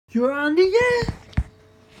You're on the air.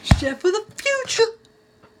 Chef for the future.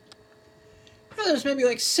 You know, there's maybe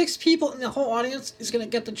like 6 people in the whole audience is gonna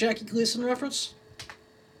get the Jackie Gleason reference.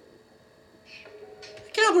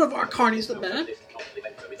 Get out one of our carnies, the man.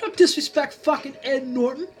 Don't disrespect fucking Ed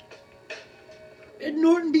Norton. Ed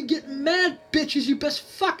Norton be getting mad, bitches. You best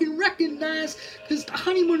fucking recognize, because the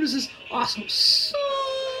Honeymooners is awesome sauce.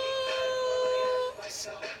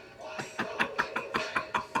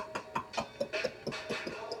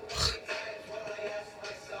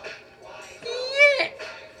 Yeah.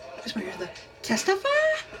 This one here's the testify.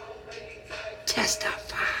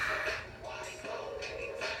 Testify.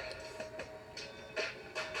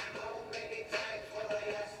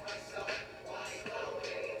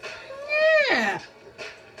 Yeah.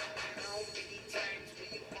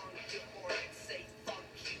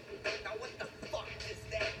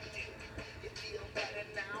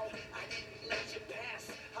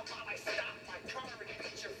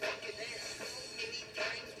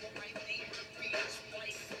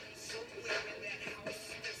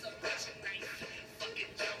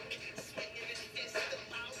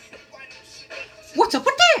 What's up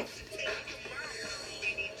with that?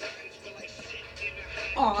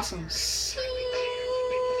 Awesome sauce.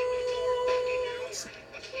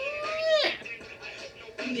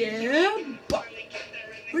 Yeah, but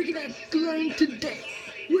we're gonna learn today.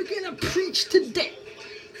 We're gonna preach today.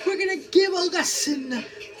 We're gonna give a lesson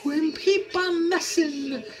when people are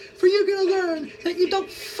messing. For you're gonna learn that you don't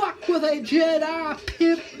fuck with a Jedi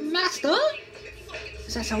pimp master.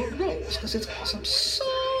 Cause that's how it rolls, because it's awesome sauce.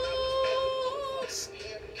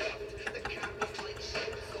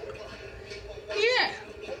 Yeah,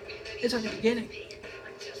 it's on the beginning.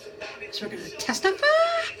 So we're gonna testify.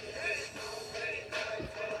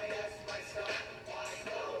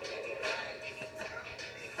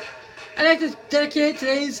 I'd like to dedicate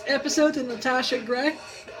today's episode to Natasha Gray.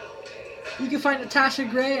 You can find Natasha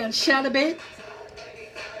Gray on Shadowbait.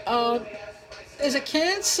 Is it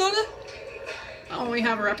canned soda? I only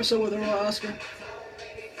have her episode with her Oscar.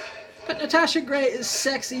 But Natasha Gray is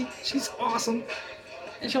sexy. She's awesome.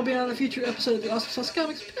 And she'll be on a future episode of the Awesome Sauce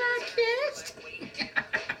Comics podcast.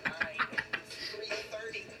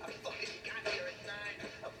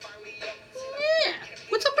 Yeah,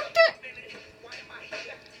 what's up with that?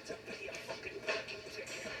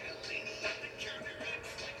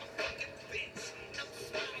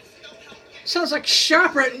 Sounds like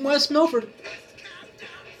ShopRite in West Milford.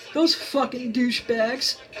 Those fucking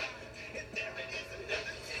douchebags.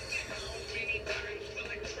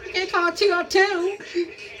 Can't call it 2 on 2.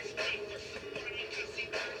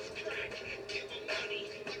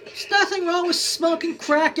 There's nothing wrong with smoking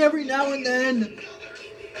crack every now and then.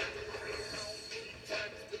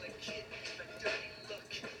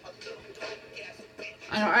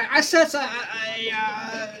 I know, I said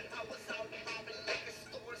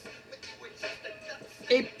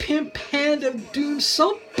a pimphand of doom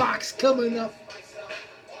soapbox coming up.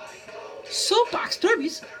 Soapbox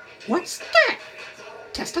derbies? What's that?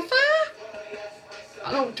 Testify?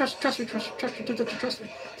 I don't trust me.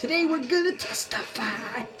 Today we're gonna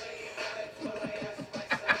testify.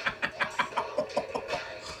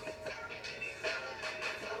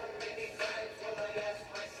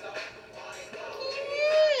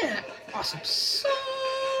 Yeah, awesome sauce.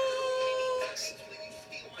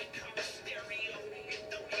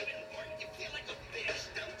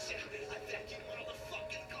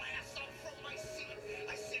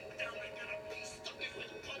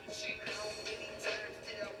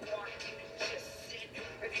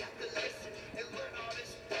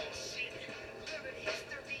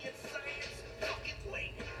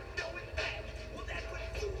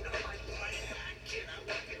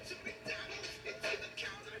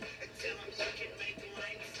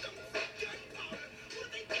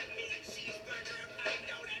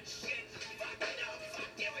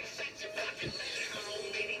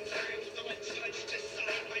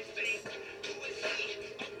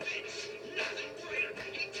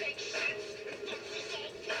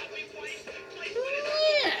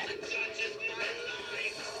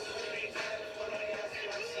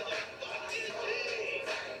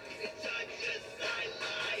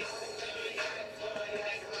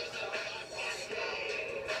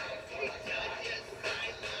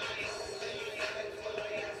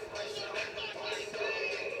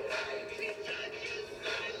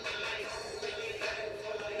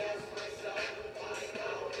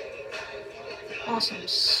 Awesome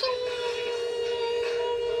sauce.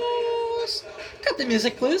 Cut the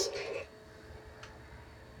music, please.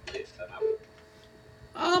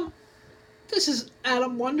 This is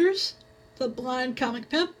Adam Wonders, the blind comic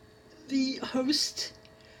pimp, the host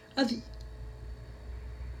of the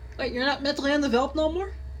Wait, you're not mentally undeveloped no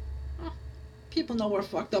more? Oh, people know we're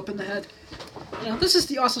fucked up in the head. You know, this is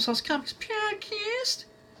the Awesome Sauce Comics podcast.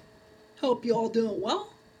 Hope you all doing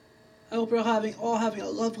well. I hope you're all having a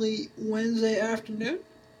lovely Wednesday afternoon.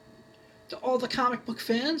 To all the comic book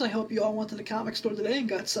fans, I hope you all went to the comic store today and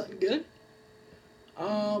got something good.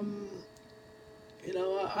 You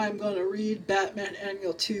know, I'm going to read Batman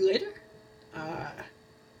Annual 2 later.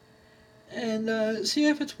 And see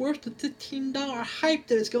if it's worth the $15 hype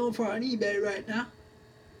that it's going for on eBay right now.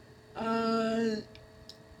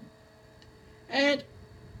 And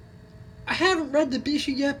I haven't read the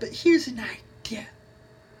Bishu yet, but here's an idea.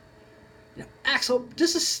 You know, Axel,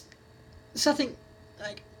 this is something,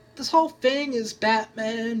 like, this whole thing is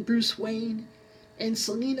Batman, Bruce Wayne, and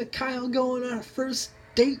Selina Kyle going on a first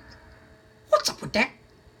date. What's up with that?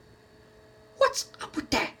 What's up with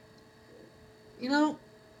that? You know,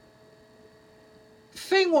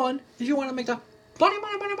 thing one, if you want to make the money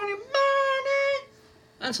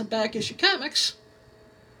on some back issue comics,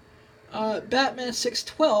 Batman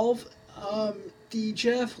 612, the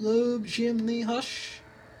Jeff Loeb, Jim Lee Hush.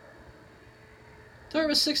 I thought it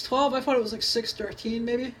was 612. I thought it was like 613,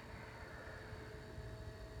 maybe.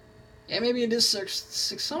 Yeah, maybe it is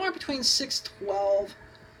 6, somewhere between 612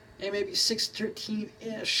 and maybe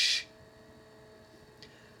 613-ish.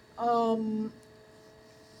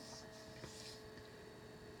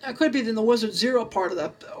 That could be in the Wizard Zero part of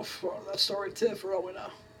that story too, for all we know.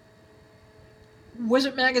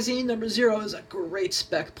 Wizard Magazine number 0 is a great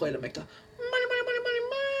spec play to make the money.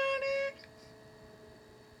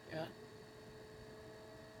 Yeah.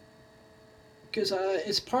 Because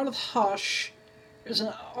it's part of Hush. There's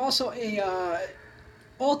also a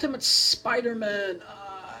Ultimate Spider-Man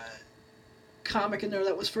comic in there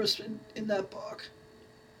that was first in that book.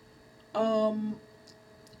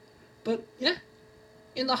 But yeah,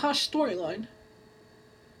 in the Hush storyline,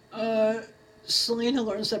 Selina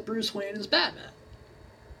learns that Bruce Wayne is Batman.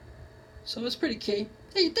 So it's pretty key.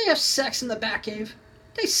 They have sex in the Batcave.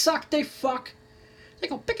 They suck, they fuck. They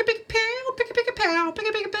go pick a pow, pick a pow, pick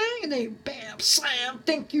a bang, and they bam, slam,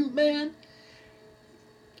 thank you, man.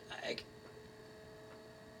 Like,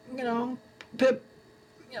 you know, they're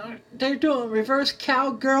doing reverse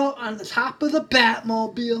cowgirl on the top of the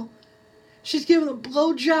Batmobile. She's giving him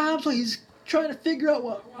blowjobs while he's trying to figure out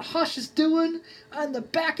what Hush is doing on the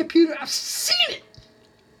back computer. I've seen it!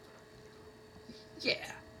 Yeah.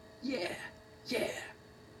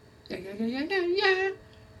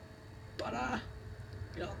 But,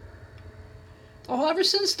 you know, ever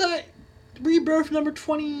since the Rebirth number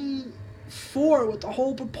 24 with the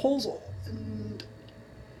whole proposal and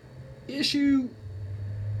issue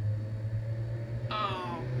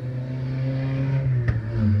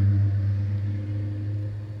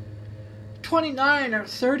 29 or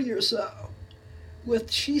 30 or so,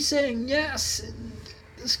 with she saying yes, and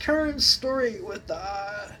this current story with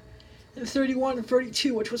in 31 and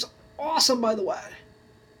 32, which was awesome, by the way,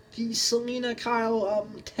 the Selina Kyle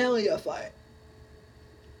Talia fight.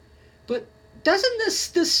 But doesn't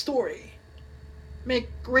this story make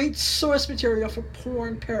great source material for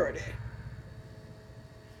porn parody?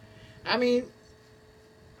 I mean,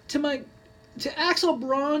 to Axel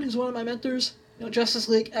Braun, who's one of my mentors, you know, Justice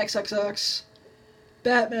League XXX,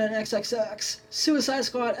 Batman XXX, Suicide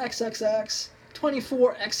Squad XXX,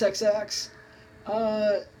 24 XXX,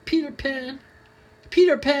 Peter Pan.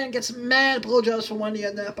 Peter Pan gets mad blowjobs from Wendy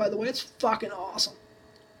on that, by the way. It's fucking awesome.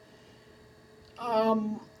 I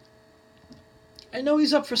know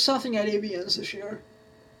he's up for something at AVNs this year.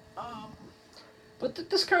 But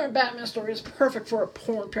this current Batman story is perfect for a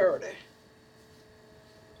porn parody.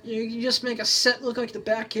 You can just make a set look like the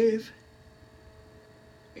Batcave.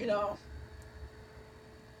 You know,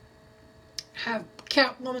 have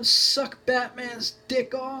Catwoman suck Batman's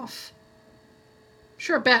dick off.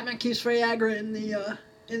 Sure, Batman keeps Viagra in the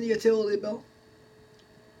utility bill.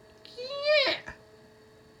 Yeah.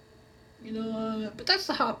 You know, but that's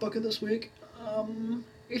the hot book of this week.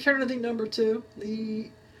 Eternity number 2, the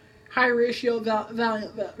high ratio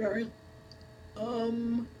Valiant variant.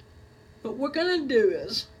 What we're gonna do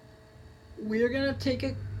is we're gonna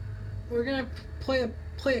play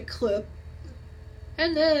a clip,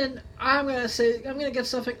 and then I'm gonna get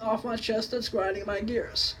something off my chest that's grinding my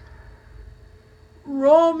gears.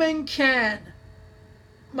 Roman Can,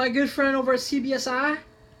 my good friend over at CBSI,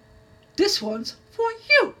 this one's for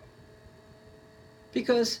you.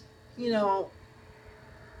 Because, you know,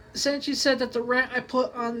 since you said that the rant I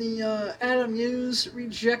put on the Adam Hughes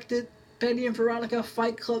rejected Betty and Veronica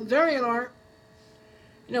Fight Club variant art,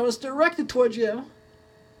 you know, was directed towards you,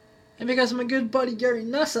 and because my good buddy Gary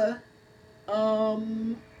Nussa,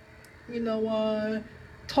 you know,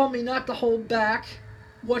 told me not to hold back,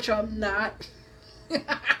 which I'm not. And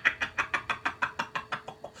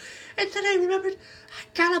then I remembered I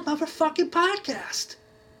got a motherfucking podcast.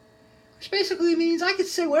 Which basically means I can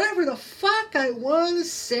say whatever the fuck I want to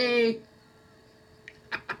say.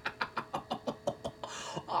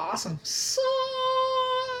 Awesome sauce.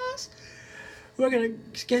 We're gonna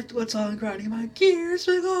get what's on grinding my gears,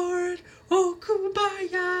 my lord. Oh,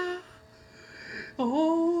 kumbaya.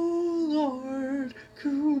 Oh, Lord,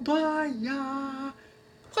 kumbaya.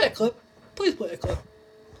 Play a clip. Please play a clip.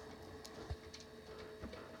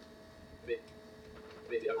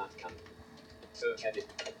 Video at camp. Search edit.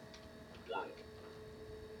 Blank.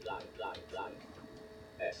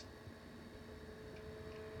 S.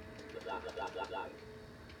 Blank.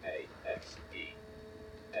 A. X. E.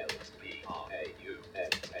 L. B. R. A. U. N.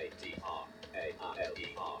 A. T. R. A. R. L.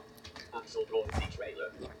 E. R. Axel Braunty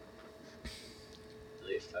trailer.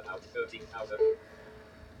 List about 13,000.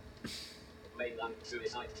 Mainland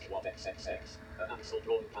Suicide Squad XXX. An Axel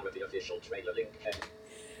Braun parody official trailer link head.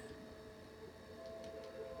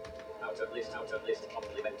 Out of list,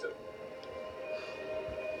 complimentum.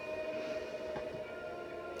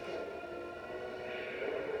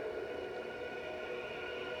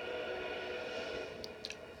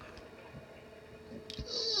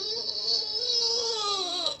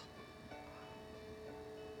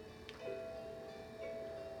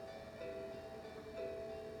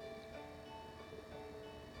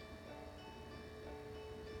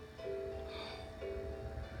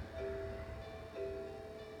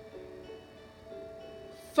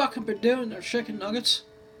 Fucking been doing their chicken nuggets.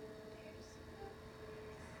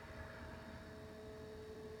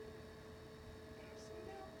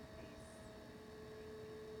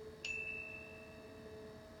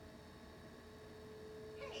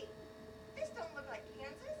 Hey, this don't look like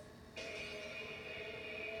Kansas.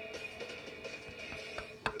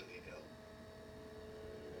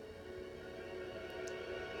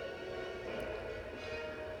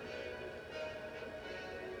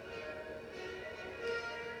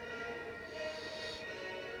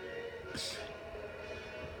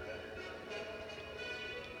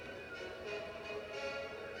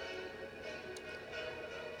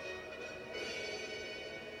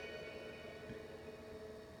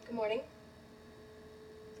 Good morning.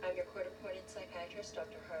 I'm your court-appointed psychiatrist,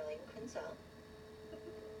 Dr. Harleen Quinzel.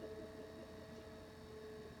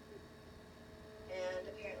 And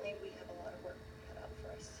apparently we have a lot of work cut out for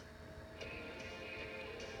us.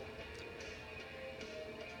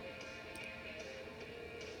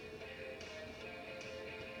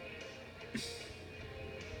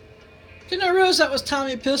 Didn't I realize that was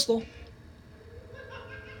Tommy Pistol?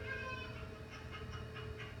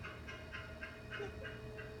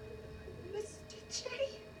 Mr. J.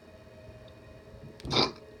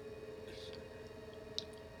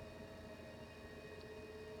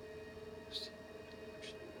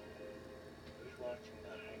 Who's watching the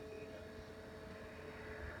hyena?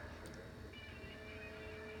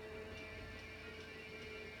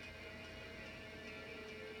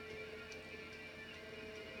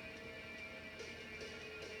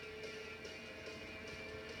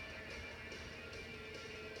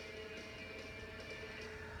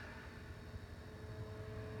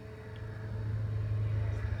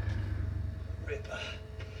 Ripper.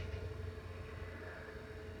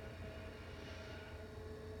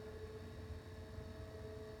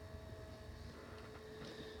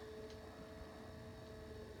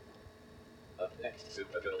 Up next,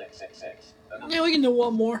 Supergirl XXX. Yeah, we can do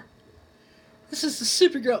one more. This is the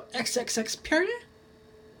Supergirl XXX parody.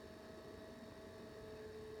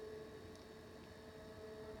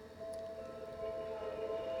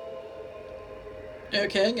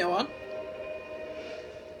 Okay, go on.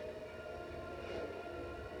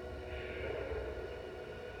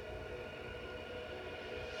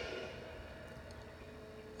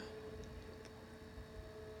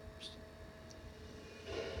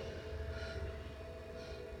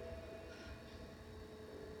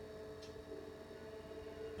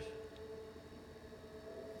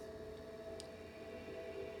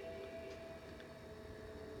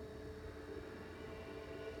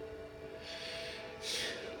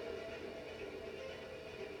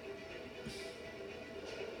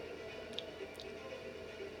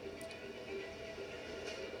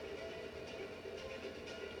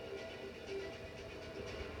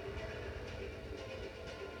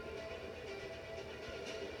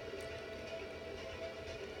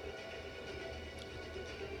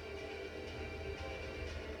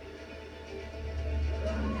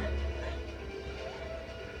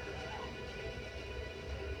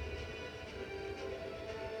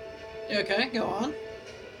 Okay, go on.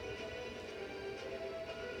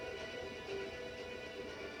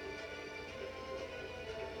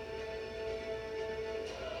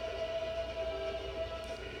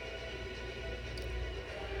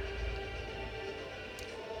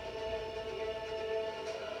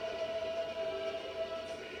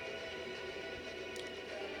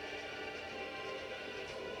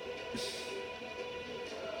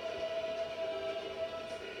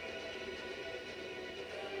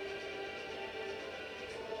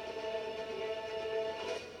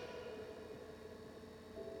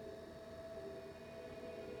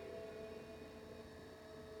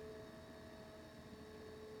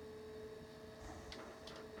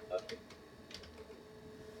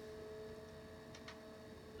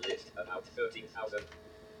 About 13,000.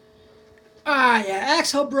 Ah, yeah,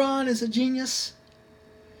 Axel Braun is a genius.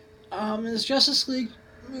 His Justice League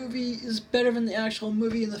movie is better than the actual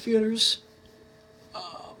movie in the theaters.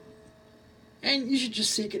 And you should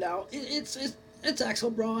just seek it out. It's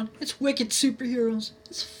Axel Braun. It's wicked superheroes.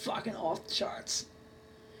 It's fucking off the charts.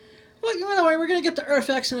 Well, anyway, we're gonna get to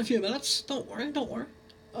Earth-X in a few minutes. Don't worry.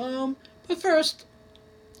 But first,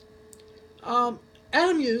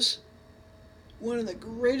 Adam Hughes, one of the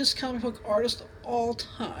greatest comic book artists of all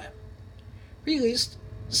time, released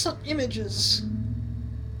some images.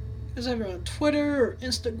 It's either on Twitter or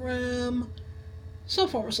Instagram, some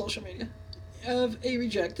form of social media, of a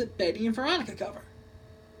rejected Betty and Veronica cover.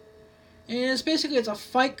 And it's a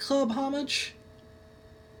Fight Club homage.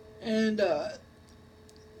 And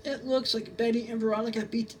it looks like Betty and Veronica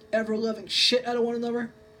beat the ever-loving shit out of one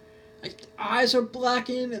another. Like, the eyes are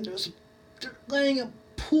blackened and they're laying in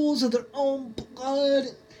pools of their own blood.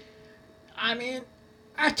 I mean,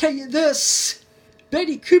 I tell you this,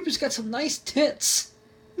 Betty Cooper's got some nice tits.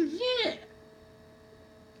 Yeah.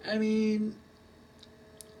 I mean,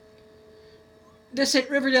 this ain't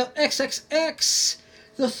Riverdale XXX,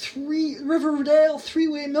 the Riverdale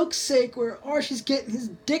three-way milkshake where Archie's getting his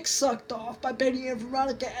dick sucked off by Betty and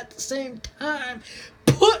Veronica at the same time,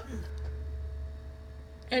 putting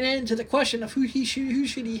an end to the question of who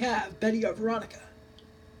should he have, Betty or Veronica.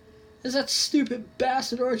 As that stupid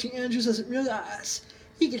bastard Archie Andrews doesn't realize,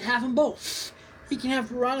 he can have them both. He can have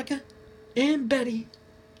Veronica and Betty.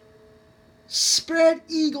 Spread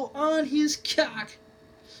eagle on his cock.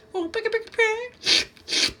 Oh,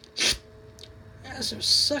 as they're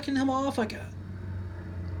sucking him off like a...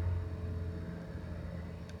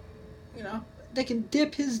 they can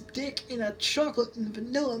dip his dick in a chocolate and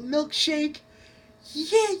vanilla milkshake.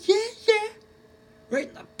 Yeah. Right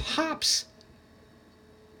in the Pop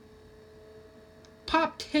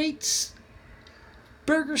Tate's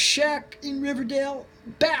Burger Shack in Riverdale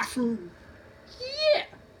bathroom. Yeah.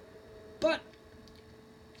 But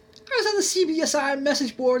I was on the CBSI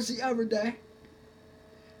message boards the other day,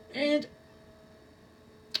 and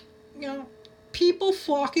people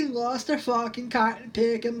fucking lost their fucking cotton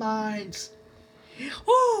picking minds.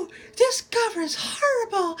 Oh, this cover is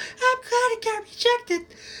horrible. I'm glad it got rejected,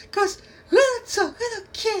 because little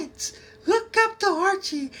kids look up to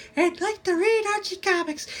Archie and like to read Archie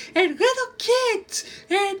comics, and little kids,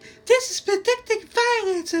 and this is predicting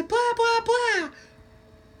violence and blah blah blah.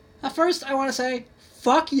 First, I want to say,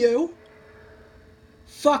 fuck you.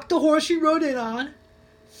 Fuck the horse you rode in on.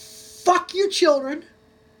 Fuck your children.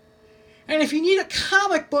 And if you need a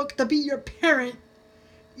comic book to be your parent,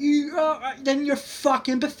 then you're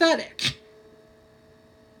fucking pathetic.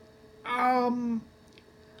 I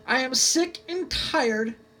am sick and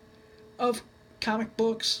tired of comic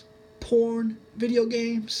books, porn, video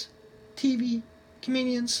games, TV,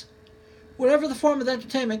 comedians, whatever the form of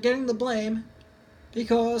entertainment, getting the blame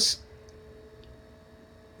because,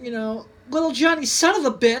 little Johnny son of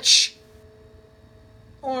a bitch,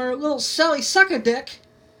 or little Sally suck a dick.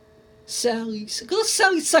 Little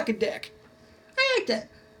Sally suck a dick. I like that.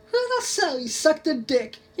 Little Sally sucked a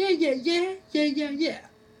dick. Yeah.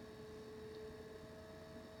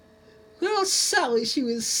 Little Sally,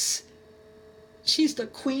 she's the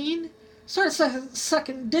queen. Started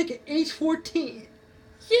sucking dick at age 14.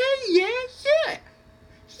 Yeah.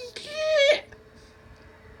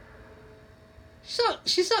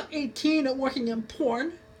 She's not 18 and working in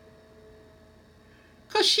porn.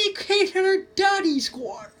 Cause she hated her daddy's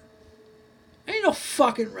corn. Ain't no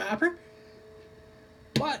fucking rapper.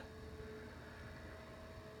 But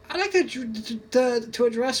I'd like to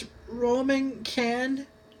address roaming canned.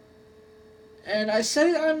 And I said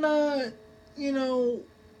it on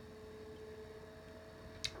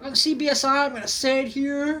on CBSI. I'm gonna say it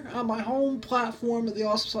here on my home platform of the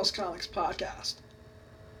Awesome Sauce Comics podcast.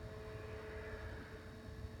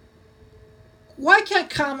 Why do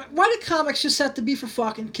comics just have to be for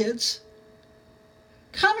fucking kids?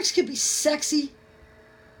 Comics can be sexy.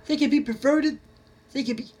 They can be perverted. They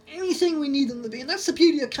can be anything we need them to be. And that's the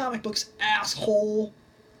beauty of comic books, asshole.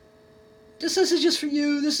 This isn't just for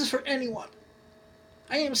you. This is for anyone.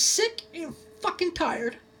 I am sick and fucking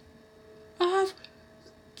tired of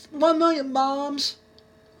 1 Million Moms,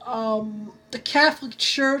 the Catholic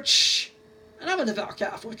Church, and I'm a devout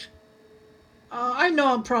Catholic. I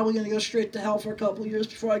know I'm probably going to go straight to hell for a couple of years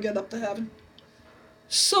before I get up to heaven.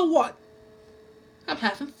 So what? I'm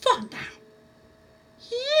having fun now.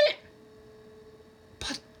 Yeah.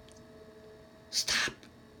 But stop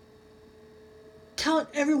telling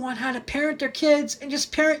everyone how to parent their kids and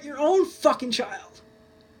just parent your own fucking child.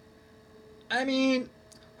 I mean,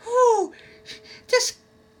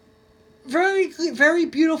 very, very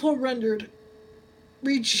beautiful rendered,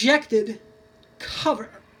 rejected cover.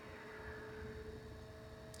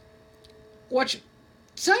 Watch.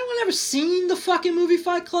 Has anyone ever seen the fucking movie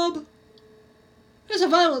Fight Club? It's a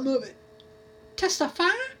violent movie. Testify?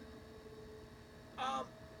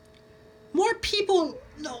 More people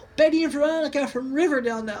know Betty and Veronica from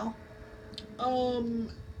Riverdale now.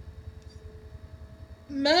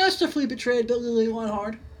 Masterfully betrayed Billy Lee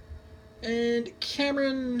Longhard. And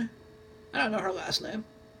Cameron, I don't know her last name.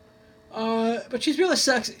 But she's really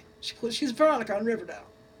sexy. She's Veronica on Riverdale.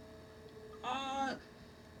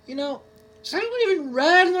 You know, has anyone even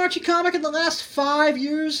read an Archie comic in the last 5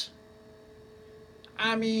 years?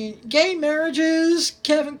 I mean, gay marriages,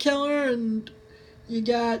 Kevin Keller, and you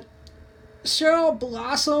got Cheryl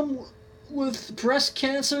Blossom with breast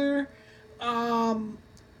cancer. You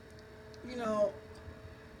know,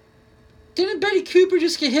 didn't Betty Cooper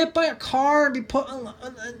just get hit by a car and be put on?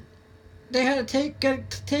 They had to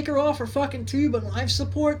take her off her fucking tube on life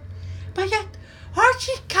support. But yet,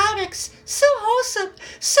 Archie comics, so wholesome,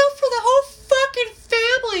 so for the whole fucking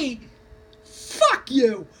family. Fuck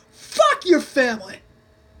you. Fuck your family.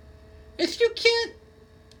 If you can't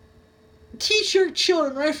teach your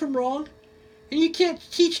children right from wrong, and you can't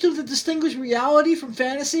teach them to distinguish reality from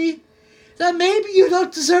fantasy, then maybe you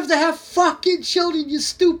don't deserve to have fucking children, you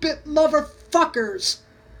stupid motherfuckers.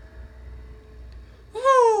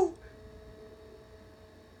 Woo!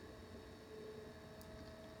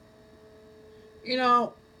 You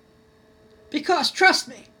know, because trust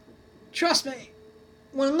me,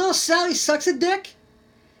 when little Sally sucks a dick,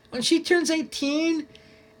 when she turns 18,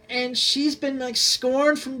 and she's been like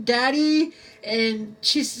scorned from daddy, and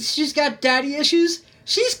she's got daddy issues,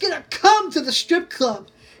 she's gonna come to the strip club,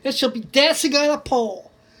 and she'll be dancing on a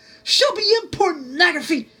pole. She'll be in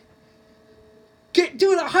pornography,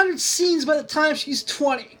 doing 100 scenes by the time she's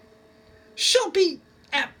 20. She'll be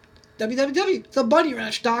at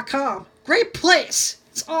www.thebunnyranch.com. Great place.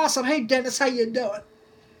 It's awesome. Hey Dennis, how you doing?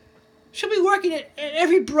 She'll be working at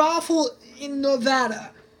every brothel in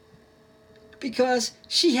Nevada. Because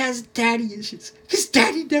she has daddy issues. Because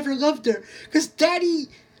daddy never loved her. Because daddy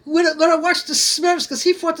wouldn't let her watch the Smurfs because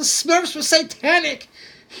he thought the Smurfs were satanic.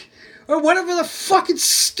 Or whatever the fucking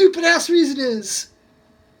stupid ass reason is.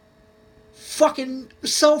 Fucking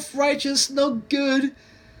self-righteous, no good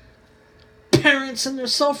parents and their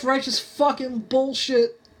self-righteous fucking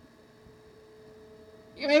bullshit.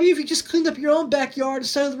 Maybe if you just cleaned up your own backyard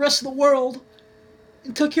instead of the rest of the world.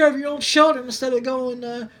 And took care of your own children instead of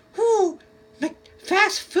going,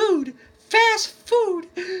 Fast food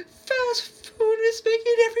is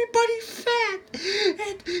making everybody fat.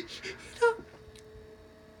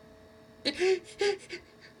 And,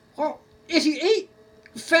 well, if you ate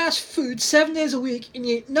fast food 7 days a week and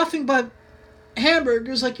you ate nothing but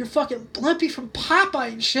hamburgers like you're fucking Blimpy from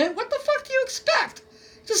Popeye and shit, what the fuck do you expect?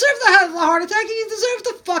 You deserve to have a heart attack and you deserve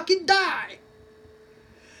to fucking die.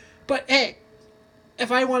 But hey,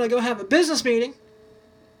 if I want to go have a business meeting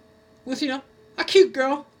with, a cute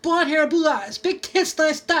girl, blonde hair, blue eyes, big tits,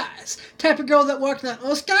 nice thighs, type of girl that worked at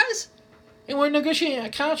most guys, and we're negotiating a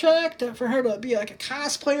contract for her to be like a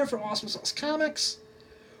cosplayer for Awesome Sauce Comics,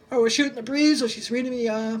 or we're shooting the breeze, or she's reading me,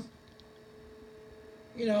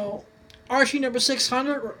 Archie number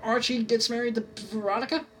 600, where Archie gets married to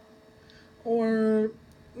Veronica, or,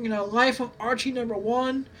 Life of Archie number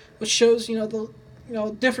 1, which shows,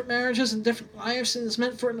 different marriages and different lives, and is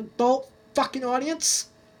meant for an adult fucking audience.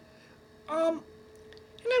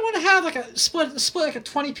 And I want to have like a split like a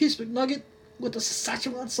 20-piece McNugget with the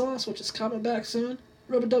Szechuan sauce, which is coming back soon.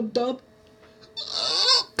 Rub-a-dub-dub.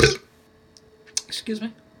 Excuse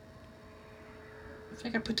me. I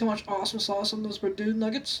think I put too much awesome sauce on those Purdue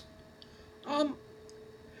nuggets.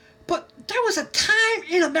 But there was a time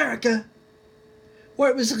in America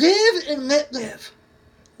where it was live and let live,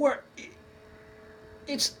 where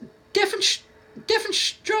it's different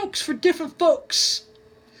strokes for different folks.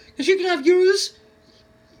 Because you can have yours.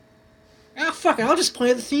 Fuck it, I'll just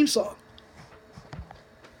play the theme song.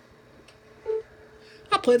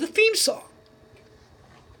 I'll play the theme song.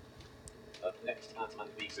 Up next, Batman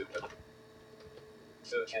v Superman.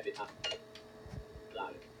 Search edit at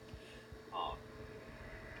lag. R.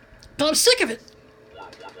 But I'm sick of it.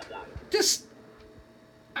 Lag.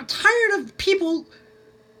 I'm tired of people.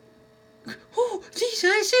 Oh, these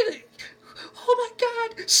guys in it. Oh my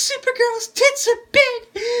god, Supergirl's tits are big!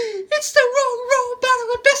 It's the wrong role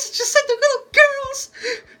model, a message to send to little girls!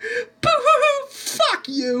 Boo-hoo-hoo! Fuck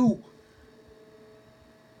you!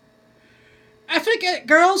 I think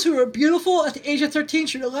girls who are beautiful at the age of 13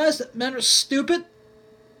 should realize that men are stupid.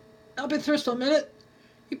 I'll be thirst for a minute.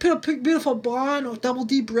 You put a beautiful blonde with double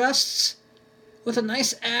D breasts with a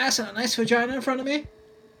nice ass and a nice vagina in front of me,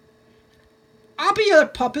 I'll be your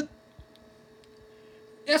puppet.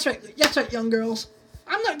 That's right, young girls.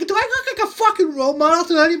 I'm not. Do I look like a fucking role model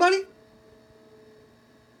to anybody?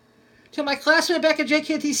 To my classmate back at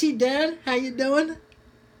JKTC, Dan, how you doing?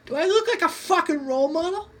 Do I look like a fucking role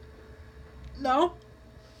model? No.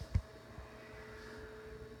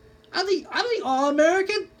 I'm the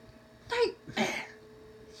All-American Nightman.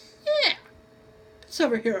 Yeah. It's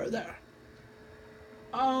over here or there.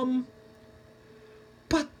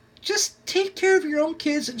 But just take care of your own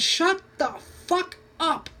kids and shut the fuck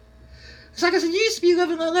up. It's like I said, you used to be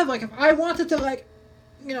living and live. Like, if I wanted to, like,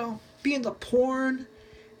 you know, be into porn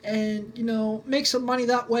and, you know, make some money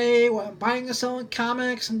that way while I'm buying and selling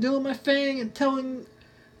comics and doing my thing and telling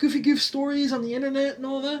goofy goof stories on the internet and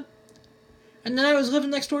all that. And then I was living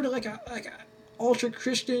next door to like a ultra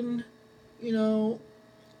Christian, you know,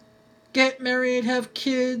 get married, have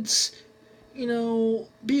kids, you know,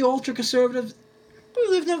 be ultra conservative. We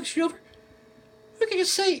live next door. We can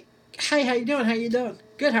just say, "Hey, how you doing? How you doing?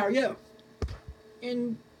 Good. How are you?"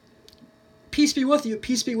 And peace be with you.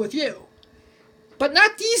 Peace be with you. But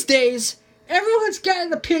not these days. Everyone's got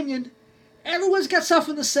an opinion. Everyone's got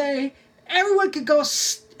something to say. Everyone could go.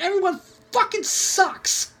 Everyone fucking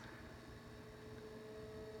sucks.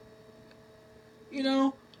 You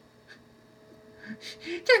know?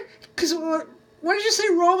 Because what did you say,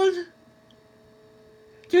 Roman?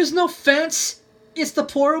 There's no fence. It's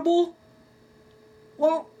deplorable.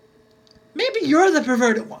 Well, maybe you're the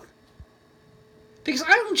perverted one. Because I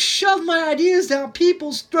don't shove my ideas down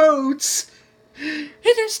people's throats. And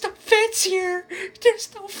there's no fence here.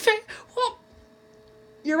 There's no fence. Well,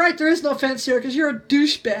 you're right, there is no fence here because you're a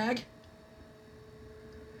douchebag.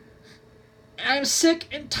 I'm sick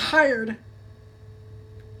and tired.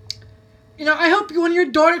 You know, I hope when your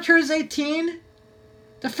daughter turns 18,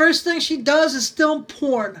 the first thing she does is film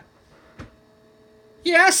porn.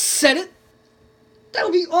 Yeah, I said it. That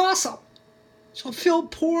would be awesome. She'll film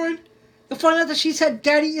porn. You'll find out that she's had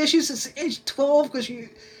daddy issues since age 12 because you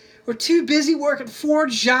were too busy working 4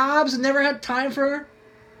 jobs and never had time for her.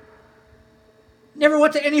 Never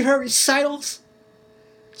went to any of her recitals.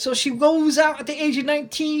 So she goes out at the age of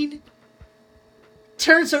 19,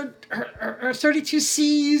 turns her 32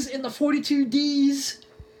 C's into 42 D's,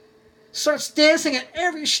 starts dancing at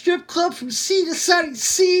every strip club from sea to sunny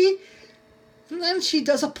sea, and then she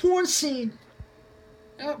does a porn scene.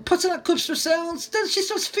 Puts it on clips for sale, and then she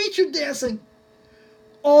starts featured dancing.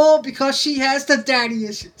 All because she has the daddy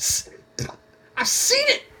issues. I've seen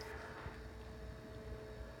it!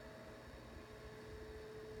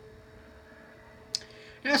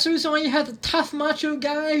 And that's the reason why you have the tough macho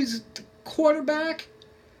guy who's the quarterback,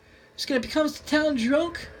 who's going to become the town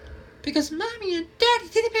drunk, because mommy and daddy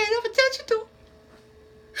didn't pay enough attention to him.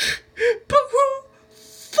 Boo-hoo!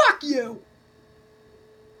 Fuck you!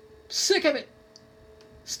 Sick of it.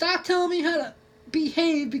 Stop telling me how to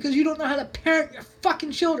behave because you don't know how to parent your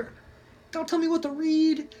fucking children. Don't tell me what to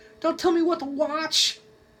read. Don't tell me what to watch.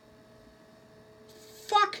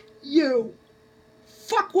 Fuck you.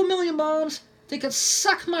 Fuck 1 million moms. They could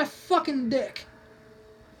suck my fucking dick.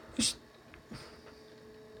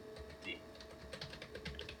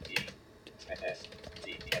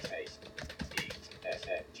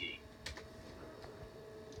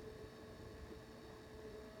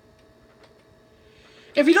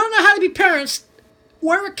 If you don't know how to be parents,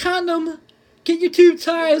 wear a condom, get your tube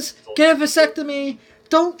ties, get a vasectomy.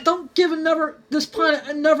 Don't give this planet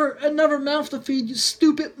another mouth to feed, you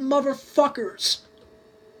stupid motherfuckers.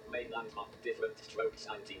 Mainland map, different strokes,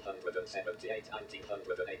 1978,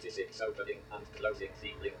 1986, opening and closing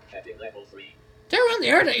theme link, heading level 3. They were on the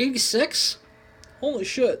air to 86. Holy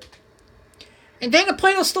shit. And Dana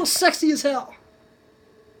Plato's still sexy as hell.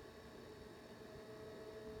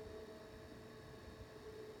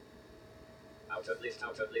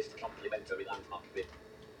 Out of list, complimentary landmark bit.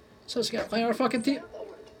 So it's gonna play our fucking theme.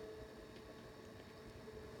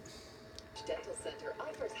 Dental Center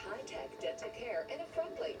offers high-tech dental care in a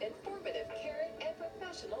friendly, informative, caring, and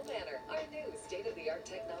professional manner. Our new state-of-the-art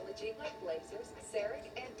technology like lasers, CEREC,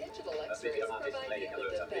 and digital X-rays provide you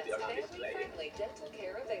with the best family-friendly dental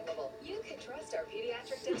care available. You can trust our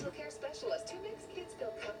pediatric dental care specialist who makes kids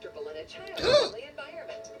feel comfortable in a child-friendly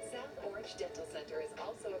environment. South Orange Dental Center is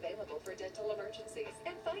also available for dental emergencies,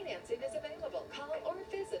 and financing is available. Call or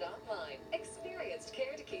visit online. Experienced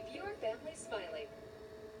care to keep your family smiling.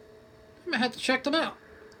 I'm gonna have to check them out.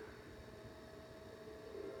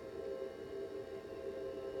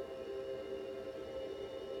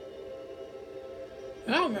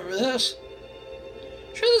 I don't remember this.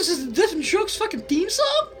 Sure this is the Different Strokes fucking theme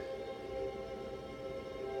song?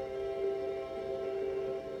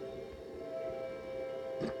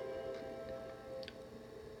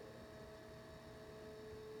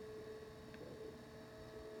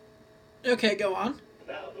 Okay, go on.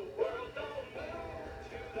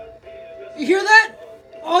 You hear that?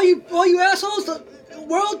 All you assholes, the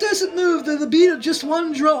world doesn't move to the beat of just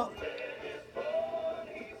one drum.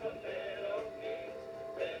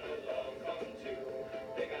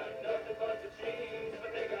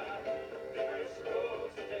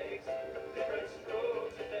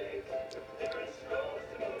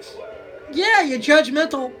 Yeah, you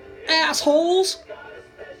judgmental assholes.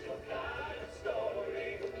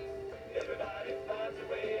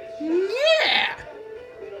 Yeah.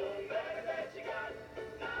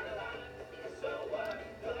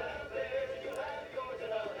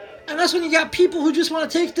 And that's when you got people who just want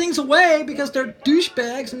to take things away because they're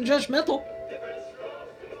douchebags and judgmental.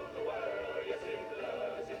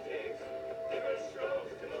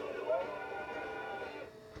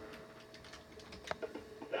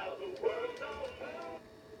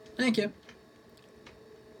 Thank you.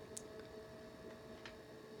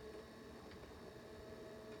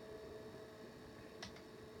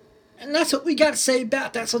 And that's what we got to say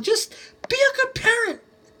about that. So just be a good parent.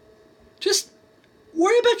 Just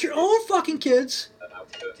worry about your own fucking kids.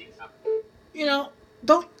 You know,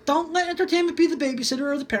 don't let entertainment be the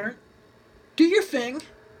babysitter or the parent. Do your thing.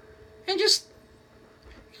 And just,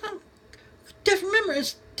 you know, remember,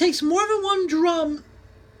 it takes more than one drum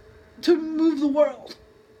to move the world.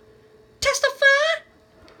 Testify?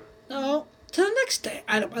 No, to the next day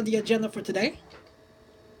item on the agenda for today.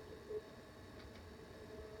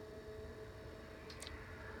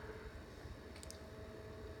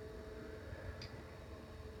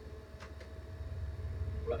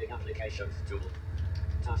 Running applications tool.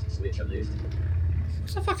 Task switcher list.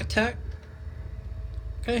 What's the fuck attack?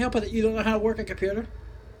 Can I help with that you don't know how to work a computer?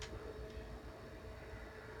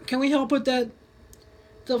 Can we help with that?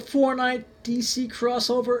 The Fortnite DC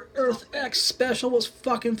crossover Earth X special was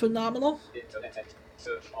fucking phenomenal. Internet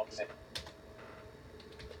search option.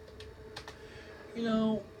 You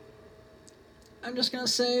know, I'm just gonna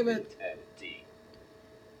say that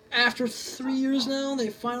after 3 years now,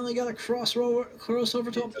 they finally got a crossover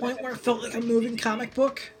to a point where it felt like a moving comic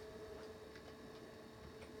book.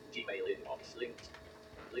 Gmail inbox linked.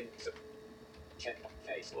 Links. Check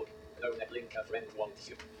Facebook. No net link a friend wants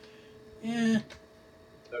you. Yeah.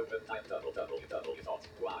 Open time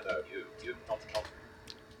www.youtube.com.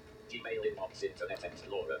 Gmail inbox Internet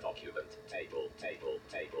Explorer document table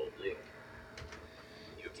link.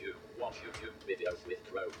 YouTube watch YouTube videos with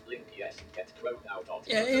Chrome link yes get Chrome now.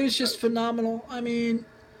 Yeah, it was just phenomenal. I mean,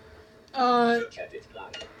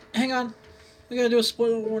 hang on, we gotta do a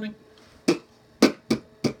spoiler warning.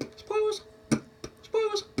 Spoilers.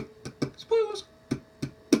 Spoilers. Spoilers.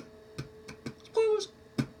 Spoilers. Spoilers.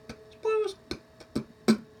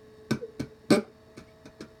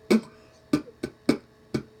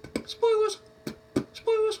 Spoilers.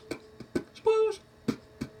 Spoilers. Spoilers.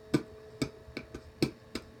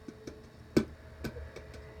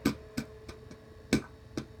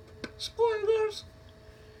 Spoilers.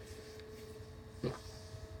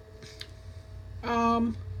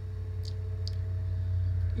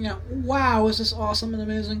 Yeah, wow, is this awesome and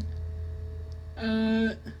amazing.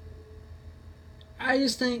 I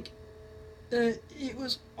just think that it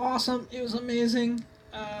was awesome, it was amazing.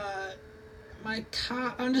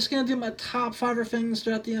 I'm just gonna do my top 5 things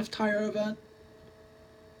throughout the entire event.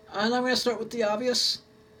 And I'm gonna start with the obvious.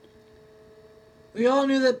 We all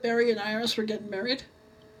knew that Barry and Iris were getting married.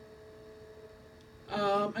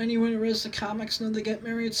 Anyone who reads the comics know they get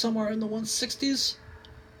married somewhere in the 160s.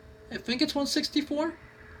 I think it's 164.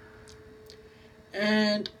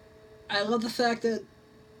 And I love the fact that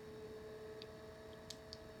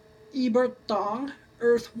Ebert Dong,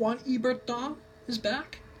 Earth 1 Ebert Dong, is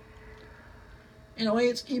back. In a way,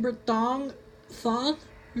 it's Ebert Dong Thon,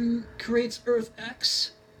 who creates Earth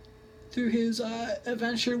X through his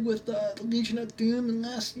adventure with the Legion of Doom in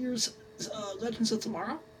last year's Legends of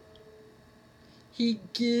Tomorrow. He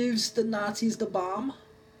gives the Nazis the bomb.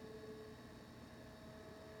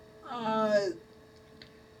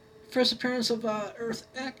 First appearance of Earth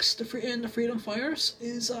X and the Freedom Fighters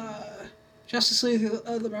is Justice League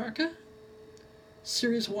of America,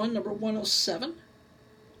 Series 1, number 107,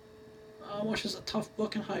 which is a tough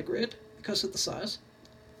book and high grade because of the size.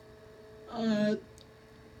 The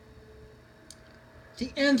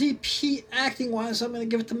MVP acting-wise, I'm going to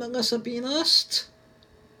give it to Melissa Benoist.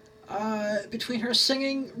 Between her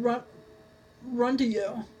singing Run to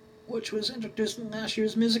You, which was introduced in last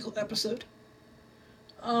year's musical episode,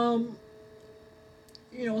 you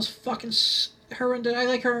know, it's fucking her. I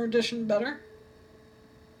like her rendition better.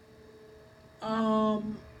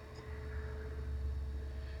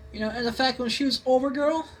 You know, and the fact when she was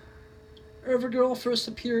Overgirl first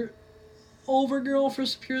appeared Overgirl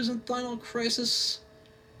first appears in Final Crisis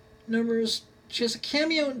numbers. She has a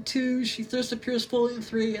cameo in 2, she first appears fully in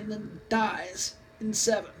 3, and then dies in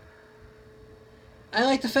 7. I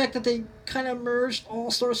like the fact that they kind of merged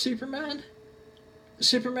All-Star Superman,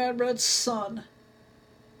 Superman Red Sun,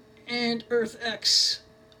 and Earth X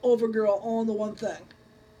Overgirl all into one thing.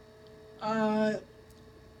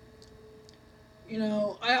 You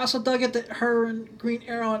know, I also dug it that her and Green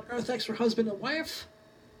Arrow and Earth X were husband and wife.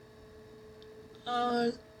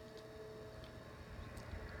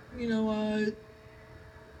 You know,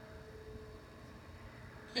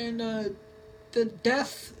 and the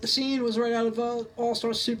death scene was right out of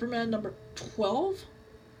All-Star Superman number 12.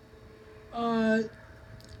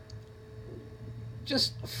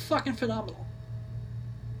 Just fucking phenomenal.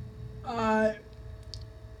 But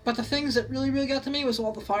the things that really got to me was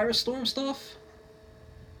all the Firestorm stuff.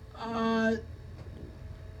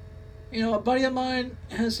 You know, a buddy of mine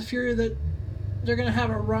has the theory that they're gonna have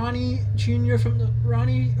a Ronnie Jr. from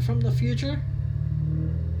the future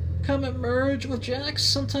come and merge with Jax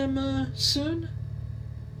sometime soon,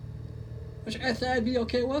 which I think I'd be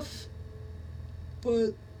okay with.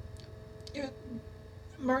 But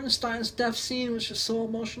Martin Stein's death scene was just so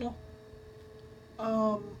emotional.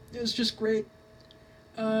 It was just great.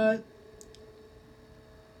 Well,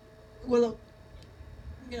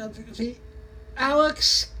 you know, the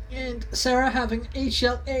Alex and Sarah having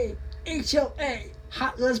HLA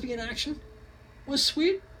hot lesbian action was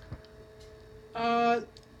sweet.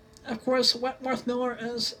 Of course, Wentworth Miller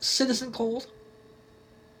as Citizen Cold.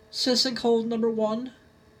 Citizen Cold number 1.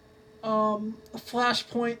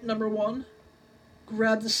 Flashpoint number 1.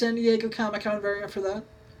 Grab the San Diego Comic-Con variant for that.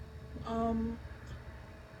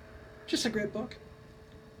 Just a great book.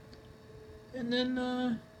 And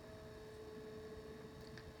then,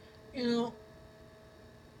 you know,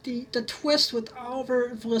 the twist with Oliver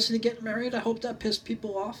and Felicity getting married, I hope that pissed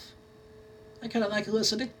people off. I kind of like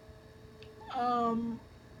Felicity.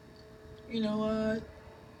 You know,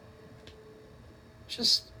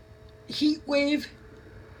 just Heatwave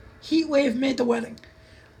made the wedding.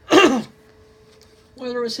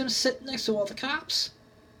 Whether it was him sitting next to all the cops,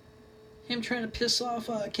 him trying to piss off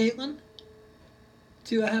Caitlin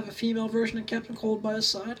to have a female version of Captain Cold by his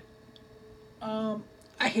side. I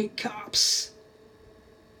hate cops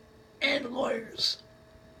and lawyers.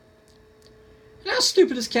 And how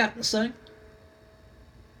stupid is Captain saying?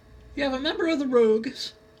 You have a member of the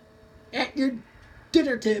Rogues at your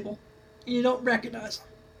dinner table and you don't recognize him.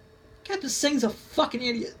 Captain Singh's a fucking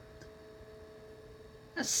idiot.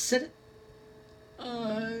 That's it.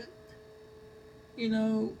 You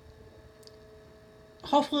know,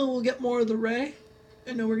 hopefully we'll get more of the Ray.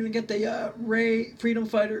 I know we're gonna get the Ray Freedom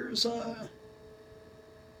Fighters,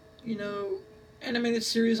 you know, animated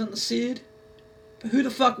series on the Seed. But who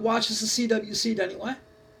the fuck watches the CW Seed anyway?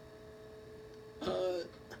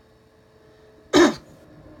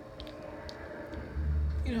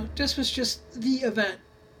 You know, this was just the event.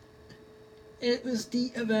 It was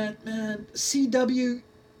the event, man. CW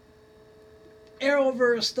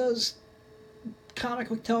Arrowverse does comic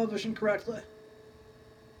book television correctly.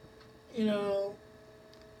 You know,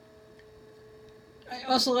 I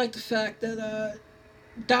also like the fact that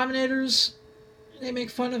Dominators, they make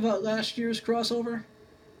fun of last year's crossover.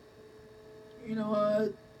 You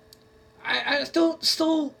know,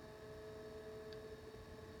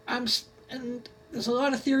 and there's a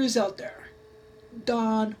lot of theories out there.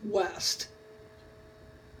 Dawn West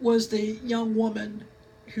was the young woman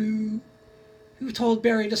who told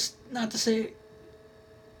Barry not to say,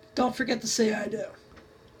 don't forget to say I do.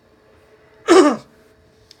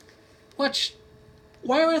 Which,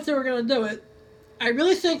 why on earth they were going to do it? I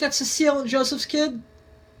really think that Cecile and Joseph's kid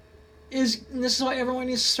and this is why everyone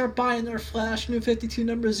needs to start buying their Flash New 52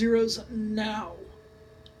 number zeros now.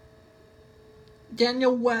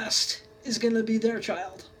 Daniel West is going to be their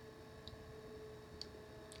child.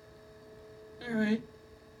 Alright.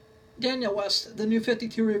 Daniel West, the New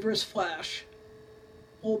 52 Reverse Flash,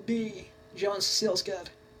 will be Joe and Cecile's kid.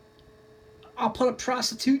 I'll put a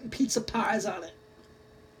prostitute and pizza pies on it.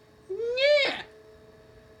 Yeah!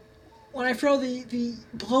 When I throw the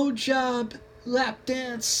blowjob, lap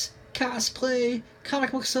dance, cosplay,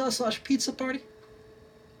 comic book sale / pizza party.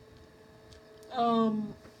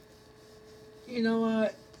 You know,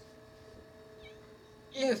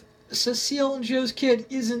 if Cecile and Joe's kid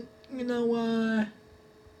isn't,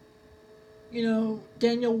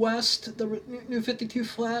 Daniel West, the New 52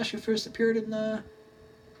 Flash, who first appeared in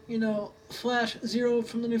Flash Zero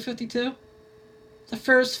from the New 52, the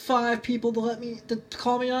first 5 people to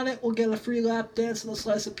call me on it will get a free lap dance and a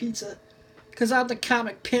slice of pizza Cause I'm the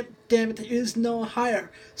comic pimp, damn it, there is no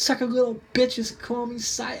higher. Sucker little bitches call me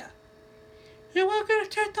sire. You want gonna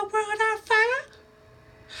set the world on fire?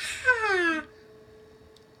 Ha!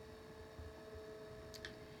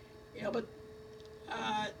 Yeah, but,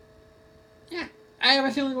 yeah. I have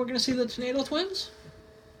a feeling we're gonna see the Tornado Twins.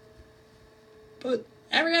 But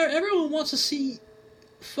everyone wants to see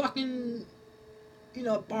fucking, you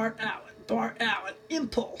know, Bart Allen,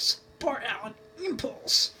 Impulse.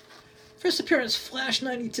 First appearance, Flash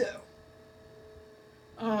 92.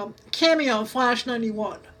 Cameo, Flash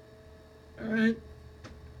 91. Alright.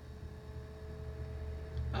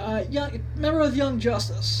 Member of Young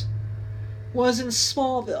Justice. Was in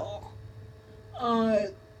Smallville.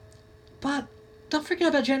 But don't forget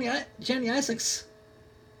about Jenny Isaacs.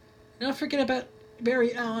 Don't forget about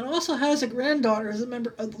Barry Allen. Also has a granddaughter as a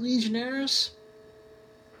member of the Legionnaires.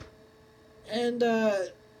 And,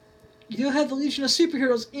 you do have the Legion of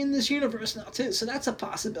Superheroes in this universe now, too, so that's a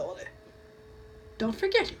possibility. Don't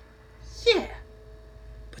forget it. Yeah.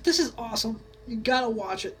 But this is awesome. You gotta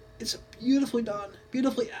watch it. It's beautifully done.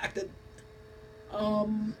 Beautifully acted.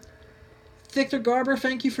 Victor Garber,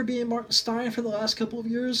 thank you for being Martin Stein for the last couple of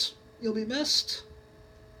years. You'll be missed.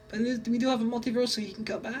 But we do have a multiverse, so he can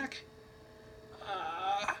come back.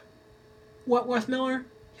 Wentworth Miller,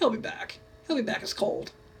 he'll be back. He'll be back as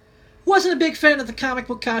Cold. Wasn't a big fan of the comic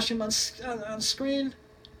book costume on screen.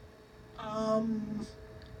 You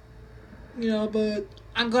know, but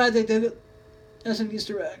I'm glad they did it as an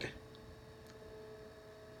Easter egg.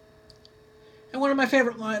 And one of my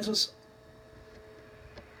favorite lines was,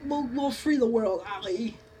 We'll free the world,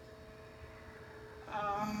 Ali.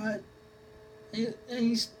 And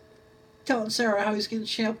he's telling Sarah how he's going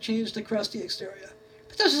to change the crusty exterior.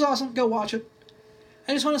 But this is awesome. Go watch it.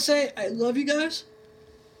 I just want to say I love you guys.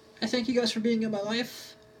 I thank you guys for being in my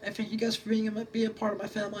life. I thank you guys for being a part of my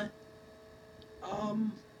family.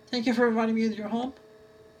 Thank you for inviting me into your home.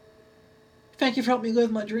 Thank you for helping me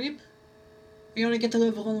live my dream. You only get to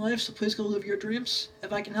live one life, so please go live your dreams.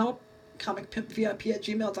 If I can help,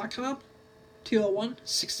 comicpimpvip@gmail.com,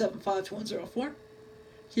 201-675-2104.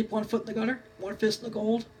 Keep one foot in the gutter, one fist in the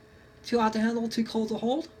gold. Too hot to handle, too cold to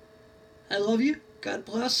hold. I love you. God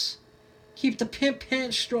bless. Keep the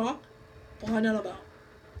pimphand strong. Blind and about.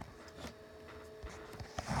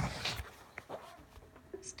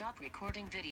 Stop recording video.